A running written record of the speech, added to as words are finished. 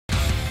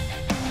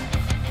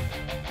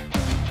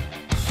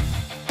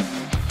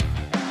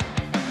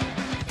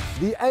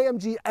The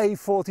AMG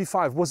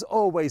A45 was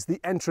always the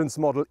entrance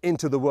model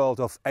into the world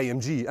of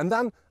AMG, and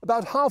then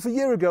about half a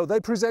year ago they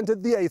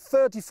presented the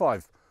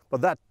A35, but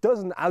that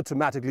doesn't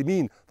automatically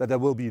mean that there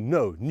will be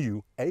no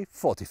new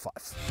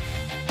A45s.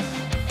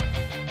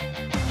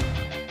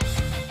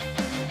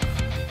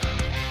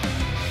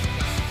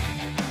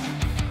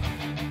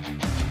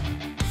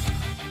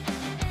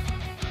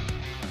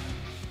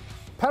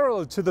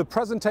 Parallel to the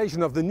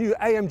presentation of the new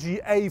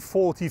AMG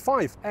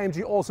A45,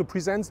 AMG also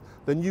presents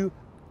the new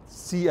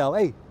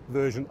CLA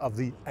version of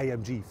the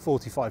AMG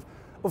 45.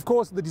 Of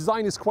course, the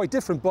design is quite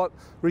different, but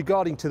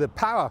regarding to the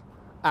power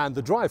and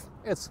the drive,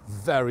 it's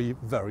very,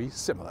 very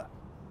similar.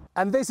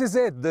 And this is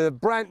it, the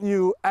brand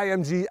new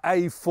AMG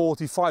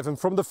A45. And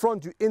from the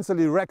front, you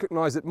instantly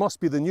recognize it must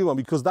be the new one,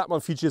 because that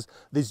one features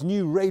this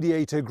new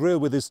radiator grille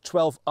with its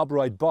 12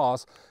 upright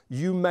bars.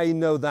 You may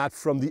know that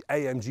from the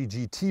AMG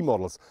GT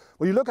models.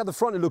 When you look at the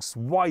front, it looks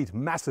wide,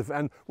 massive.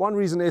 And one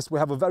reason is we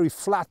have a very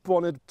flat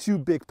bonnet, two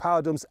big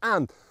power dome,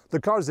 and the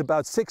car is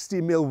about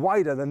 60 mm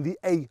wider than the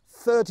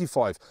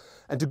A35.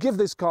 And to give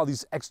this car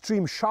this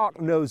extreme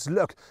shark nose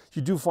look,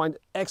 you do find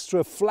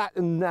extra flat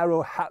and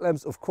narrow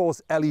headlamps, of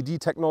course LED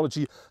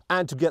technology,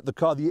 and to get the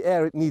car the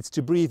air it needs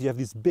to breathe, you have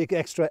these big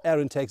extra air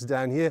intakes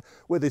down here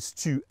with its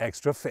two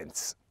extra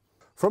fins.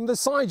 From the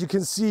side you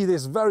can see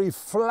this very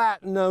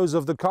flat nose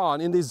of the car,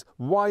 and in these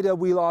wider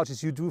wheel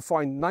arches you do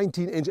find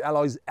 19-inch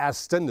alloys as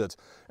standard.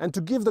 And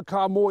to give the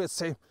car more, let's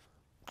say,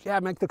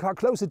 make the car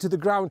closer to the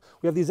ground,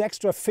 we have these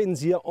extra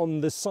fins here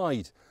on the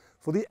side.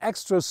 For the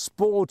extra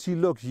sporty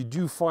look, you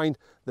do find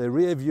the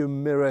rear view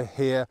mirror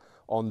here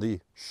on the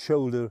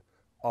shoulder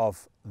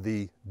of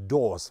the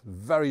doors.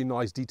 Very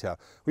nice detail.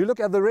 We look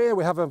at the rear,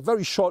 we have a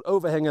very short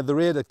overhang at the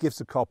rear that gives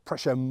the car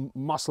pressure,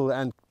 muscle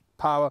and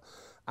power.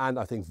 And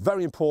I think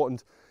very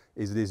important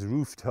is this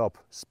rooftop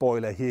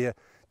spoiler here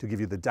to give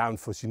you the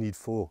downforce you need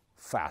for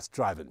fast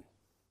driving.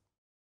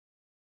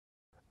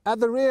 At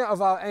the rear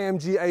of our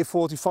AMG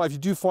A45 you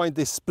do find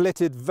this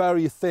splitted,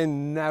 very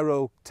thin,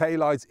 narrow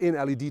taillights in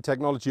LED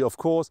technology, of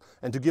course,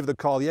 and to give the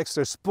car the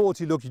extra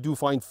sporty look you do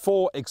find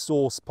 4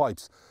 exhaust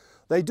pipes.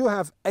 They do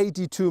have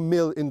 82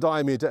 mm in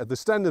diameter at the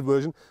standard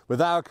version.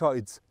 With our car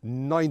it's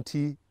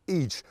 90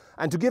 each.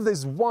 And to give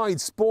this wide,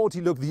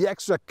 sporty look, the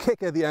extra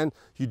kick at the end,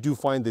 you do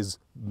find this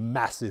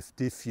massive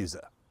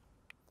diffuser.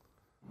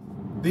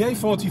 The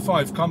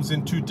A45 comes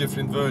in two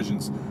different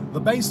versions. The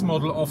base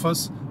model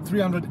offers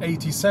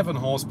 387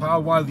 horsepower,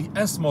 while the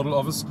S model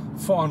offers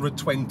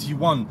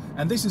 421.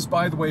 And this is,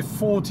 by the way,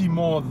 40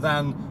 more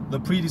than the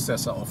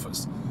predecessor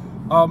offers.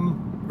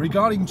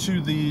 Regarding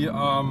to the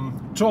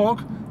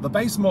torque, the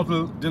base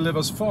model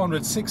delivers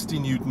 460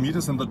 Newton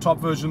meters and the top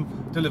version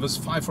delivers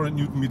 500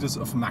 Newton meters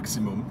of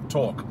maximum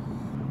torque.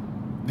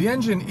 The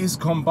engine is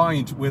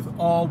combined with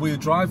all-wheel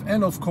drive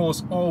and of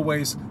course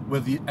always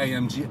with the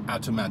AMG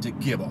AutoMatic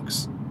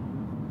gearbox.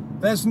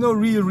 There's no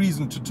real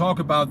reason to talk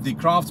about the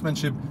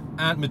craftsmanship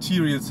and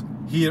materials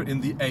here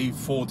in the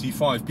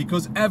A45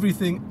 because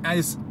everything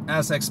is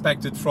as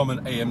expected from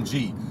an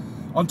AMG.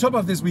 On top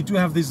of this we do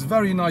have this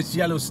very nice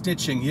yellow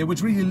stitching here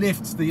which really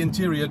lifts the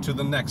interior to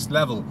the next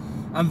level.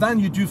 And then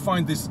you do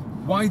find this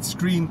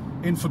widescreen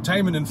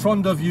infotainment in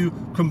front of you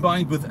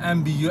combined with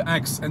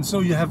MBUX, and so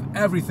you have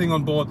everything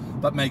on board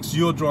that makes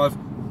your drive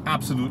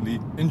absolutely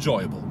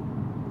enjoyable.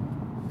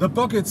 The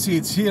bucket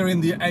seats here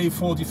in the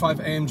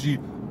A45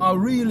 AMG are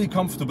really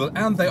comfortable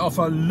and they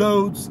offer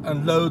loads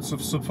and loads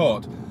of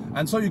support,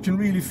 and so you can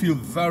really feel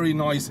very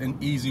nice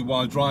and easy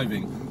while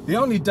driving. The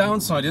only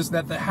downside is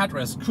that the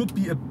headrest could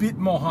be a bit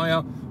more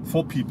higher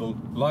for people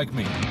like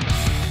me.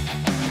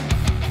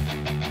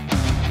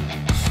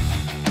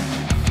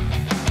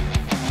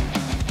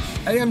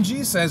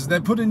 AMG says they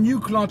put a new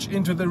clutch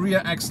into the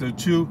rear axle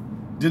to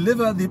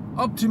deliver the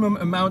optimum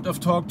amount of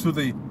torque to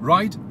the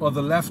right or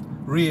the left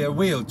rear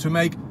wheel to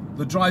make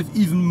the drive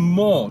even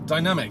more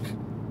dynamic.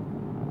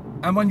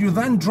 And when you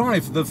then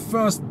drive the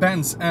first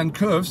bends and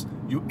curves,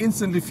 you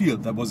instantly feel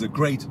that was a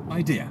great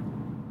idea.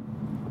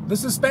 The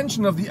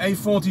suspension of the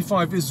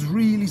A45 is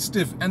really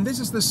stiff, and this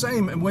is the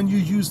same when you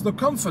use the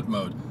comfort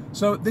mode.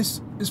 So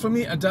this is for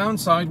me a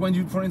downside when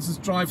you, for instance,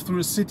 drive through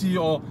a city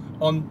or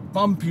on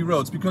bumpy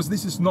roads, because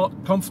this is not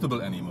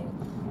comfortable anymore.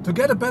 To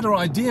get a better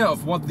idea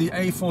of what the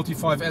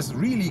A45S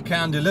really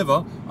can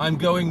deliver, I'm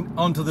going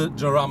onto the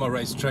Jarama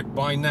racetrack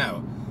by now.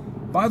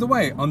 By the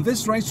way, on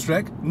this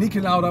racetrack,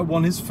 Niki Lauda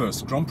won his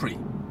first Grand Prix.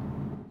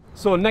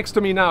 So next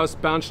to me now is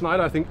Bernd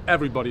Schneider. I think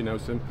everybody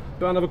knows him.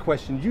 Bernd, I have a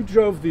question. You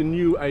drove the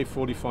new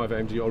A45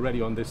 AMG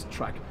already on this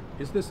track.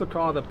 Is this a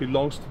car that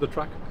belongs to the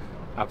track?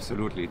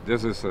 Absolutely.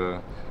 This is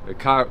a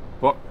car,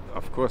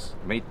 of course,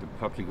 made the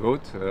public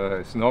road.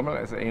 It's normal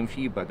as an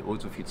AMG, but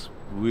also fits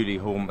really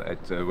home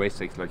at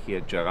racetracks like here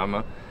at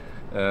Jarama.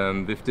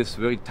 With this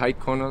very tight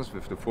corners,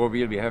 with the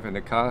four-wheel we have in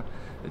the car,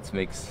 it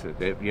makes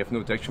we have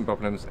no traction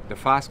problems. The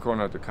fast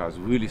corner of the car is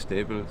really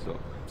stable.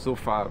 So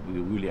far, we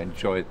really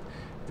enjoyed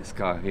this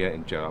car here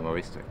in Jarama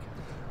racetrack.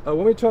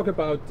 When we talk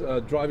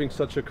about driving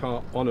such a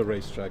car on a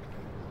racetrack,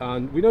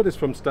 And we noticed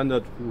from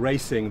standard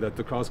racing that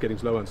the car's getting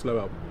slower and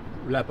slower,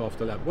 lap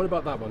after lap. What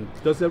about that one?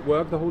 Does it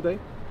work the whole day?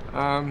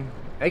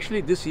 Actually,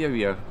 this year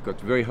we have got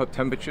very hot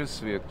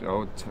temperatures. We're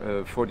out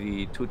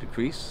 42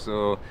 degrees,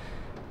 so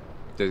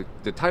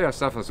the tire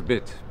suffers a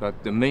bit.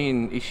 But the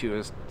main issue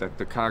is that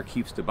the car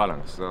keeps the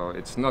balance. So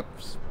it's not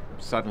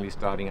suddenly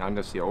starting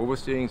understeer or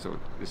oversteering, so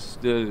it's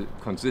still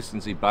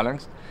consistency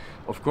balanced.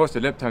 Of course, the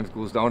lap time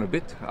goes down a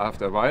bit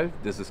after a while.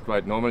 This is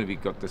quite normal. We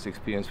got this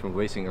experience from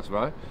racing as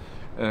well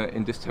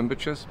in these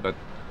temperatures. But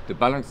the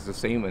balance is the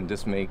same, and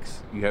this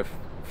makes you have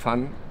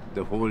fun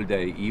the whole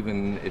day,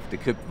 even if the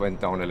grip went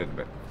down a little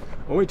bit.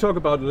 When we talk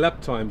about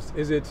lap times,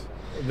 is it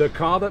the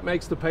car that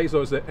makes the pace,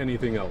 or is there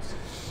anything else?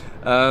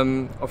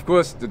 Of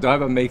course, the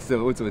driver makes it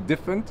also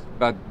different,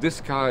 but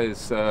this car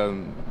is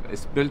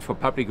built for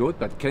public road,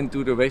 but can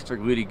do the racetrack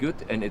really good,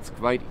 and it's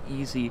quite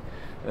easy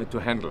to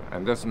handle.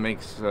 And this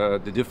makes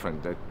the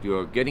difference, that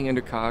you're getting in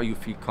the car, you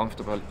feel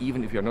comfortable,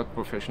 even if you're not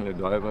professional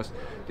drivers,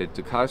 that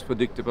the car is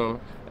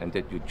predictable, and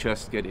that you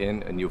just get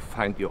in and you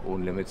find your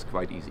own limits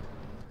quite easy.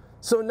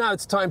 So now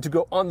it's time to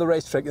go on the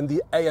racetrack in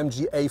the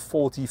AMG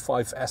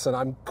A45S, and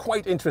I'm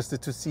quite interested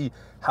to see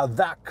how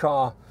that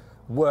car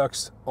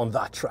works on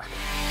that track.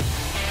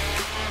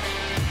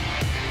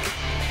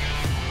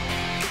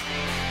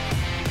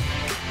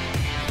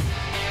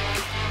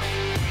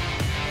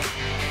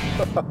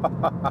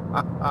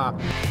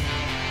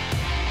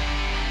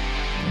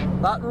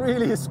 That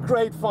really is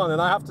great fun,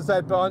 and I have to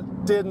say,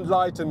 Bernd didn't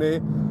lie to me.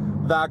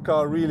 That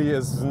car really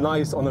is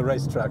nice on the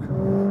racetrack.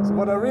 So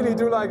what I really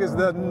do like is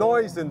the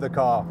noise in the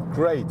car.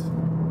 Great.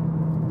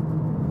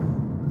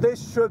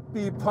 This should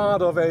be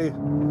part of a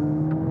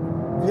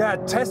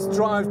test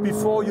drive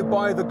before you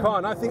buy the car,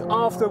 and I think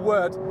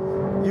afterward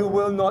you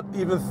will not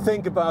even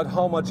think about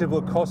how much it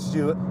will cost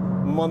you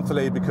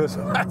monthly, because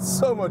that's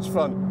so much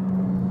fun.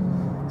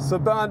 So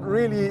Bernd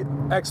really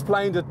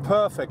explained it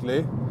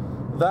perfectly.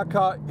 That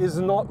car is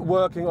not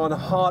working on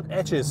hard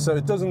edges, so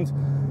it doesn't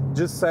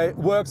just say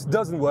works,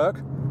 doesn't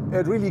work.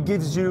 It really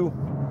gives you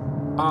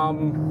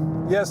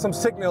some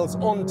signals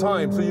on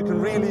time, so you can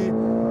really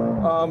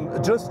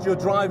adjust your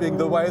driving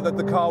the way that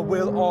the car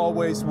will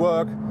always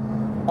work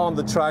on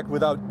the track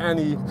without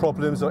any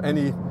problems or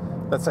any,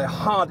 let's say,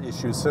 hard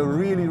issues. So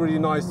really, really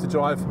nice to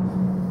drive.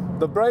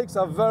 The brakes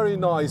are very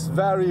nice,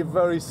 very,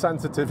 very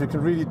sensitive. You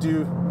can really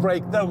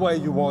brake the way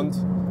you want.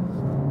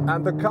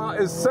 And the car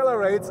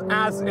accelerates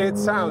as it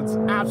sounds.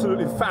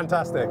 Absolutely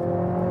fantastic.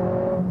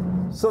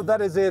 So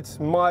that is it,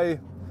 my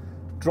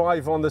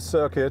drive on the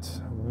circuit.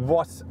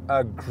 What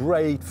a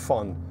great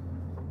fun.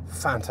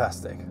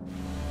 Fantastic.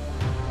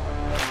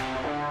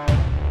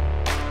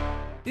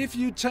 If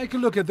you take a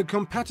look at the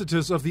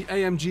competitors of the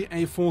AMG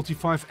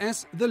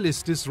A45S, the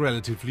list is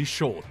relatively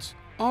short.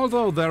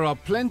 Although there are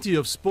plenty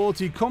of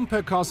sporty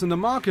compact cars in the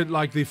market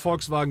like the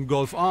Volkswagen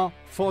Golf R,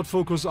 Ford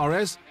Focus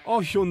RS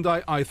or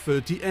Hyundai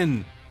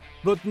i30N.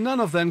 But none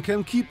of them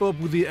can keep up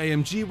with the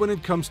AMG when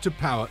it comes to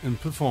power and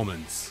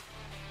performance.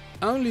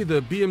 Only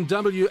the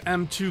BMW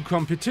M2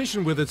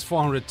 Competition with its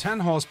 410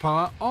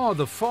 horsepower or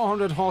the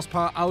 400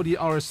 horsepower Audi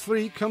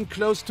RS3 come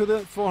close to the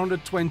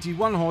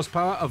 421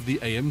 horsepower of the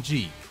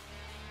AMG.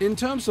 In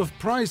terms of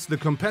price, the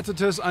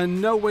competitors are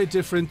in no way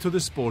different to the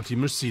sporty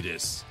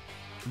Mercedes.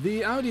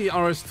 The Audi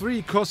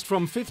RS3 cost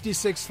from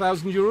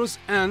 56,000 euros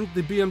and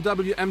the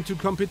BMW M2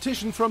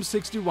 Competition from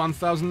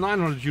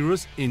 61,900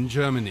 euros in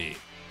Germany.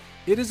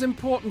 It is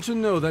important to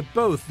know that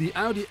both the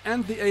Audi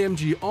and the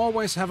AMG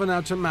always have an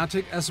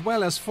automatic as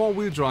well as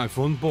four-wheel drive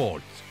on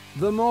board.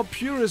 The more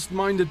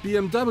purist-minded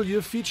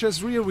BMW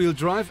features rear-wheel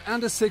drive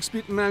and a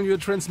 6-speed manual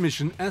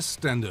transmission as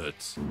standard.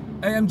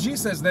 AMG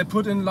says they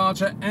put in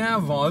larger air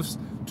valves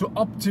to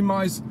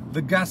optimize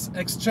the gas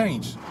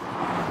exchange.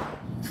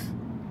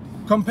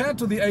 Compared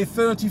to the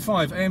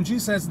A35, AMG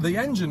says the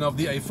engine of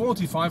the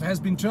A45 has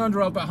been turned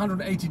around by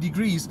 180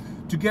 degrees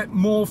to get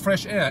more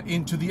fresh air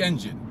into the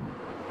engine.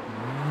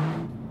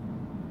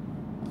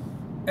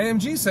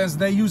 AMG says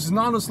they use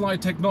nanoslide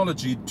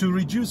technology to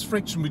reduce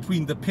friction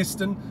between the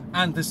piston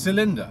and the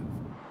cylinder.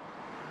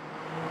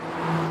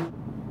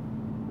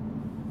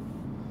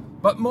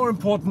 But more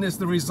important is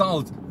the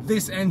result.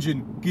 This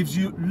engine gives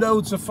you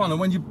loads of fun, and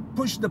when you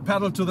push the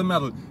pedal to the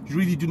metal, you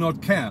really do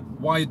not care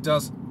why it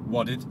does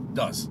what it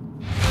does.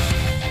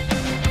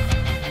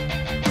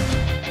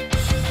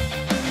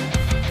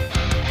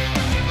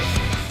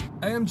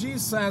 AMG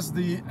says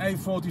the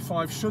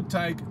A45 should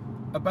take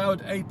about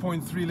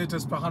 8.3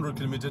 liters per 100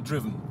 kilometer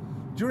driven.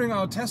 During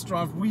our test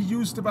drive we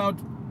used about,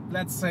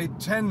 let's say,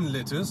 10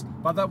 liters,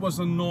 but that was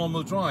a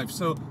normal drive.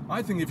 So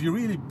I think if you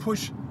really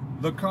push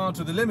the car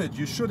to the limit,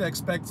 you should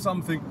expect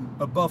something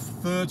above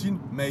 13,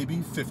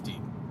 maybe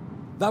 15.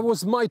 That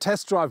was my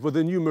test drive with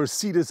the new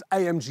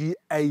Mercedes-AMG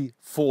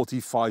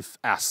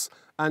A45S.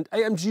 And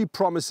AMG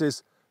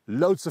promises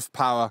loads of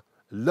power,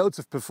 loads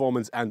of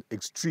performance and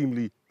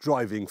extremely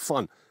driving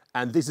fun.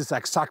 And this is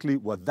exactly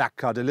what that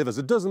car delivers.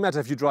 It doesn't matter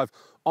if you drive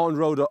on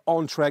road or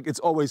on track, it's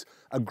always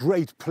a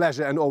great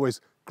pleasure and always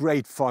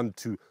great fun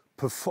to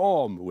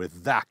perform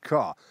with that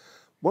car.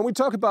 When we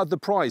talk about the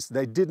price,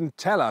 they didn't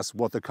tell us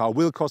what the car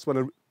will cost when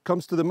it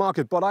comes to the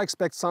market, but I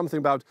expect something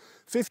about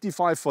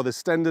 55 for the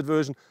standard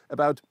version,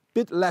 about a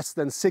bit less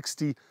than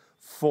 60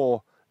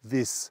 for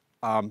this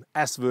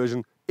S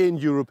version in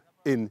Europe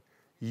in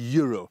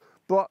euro.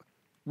 But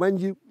when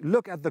you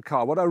look at the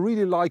car, what I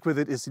really like with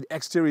it is the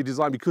exterior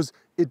design, because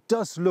it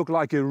does look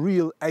like a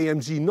real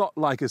AMG, not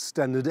like a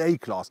standard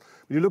A-Class.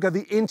 When you look at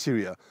the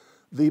interior,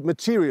 the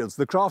materials,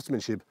 the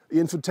craftsmanship, the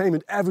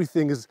infotainment,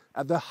 everything is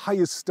at the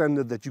highest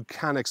standard that you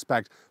can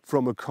expect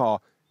from a car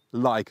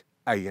like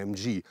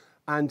AMG.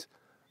 And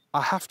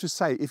I have to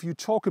say, if you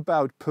talk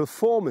about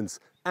performance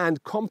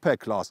and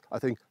compact class, I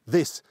think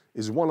this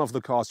is one of the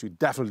cars you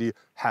definitely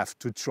have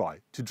to try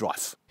to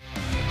drive.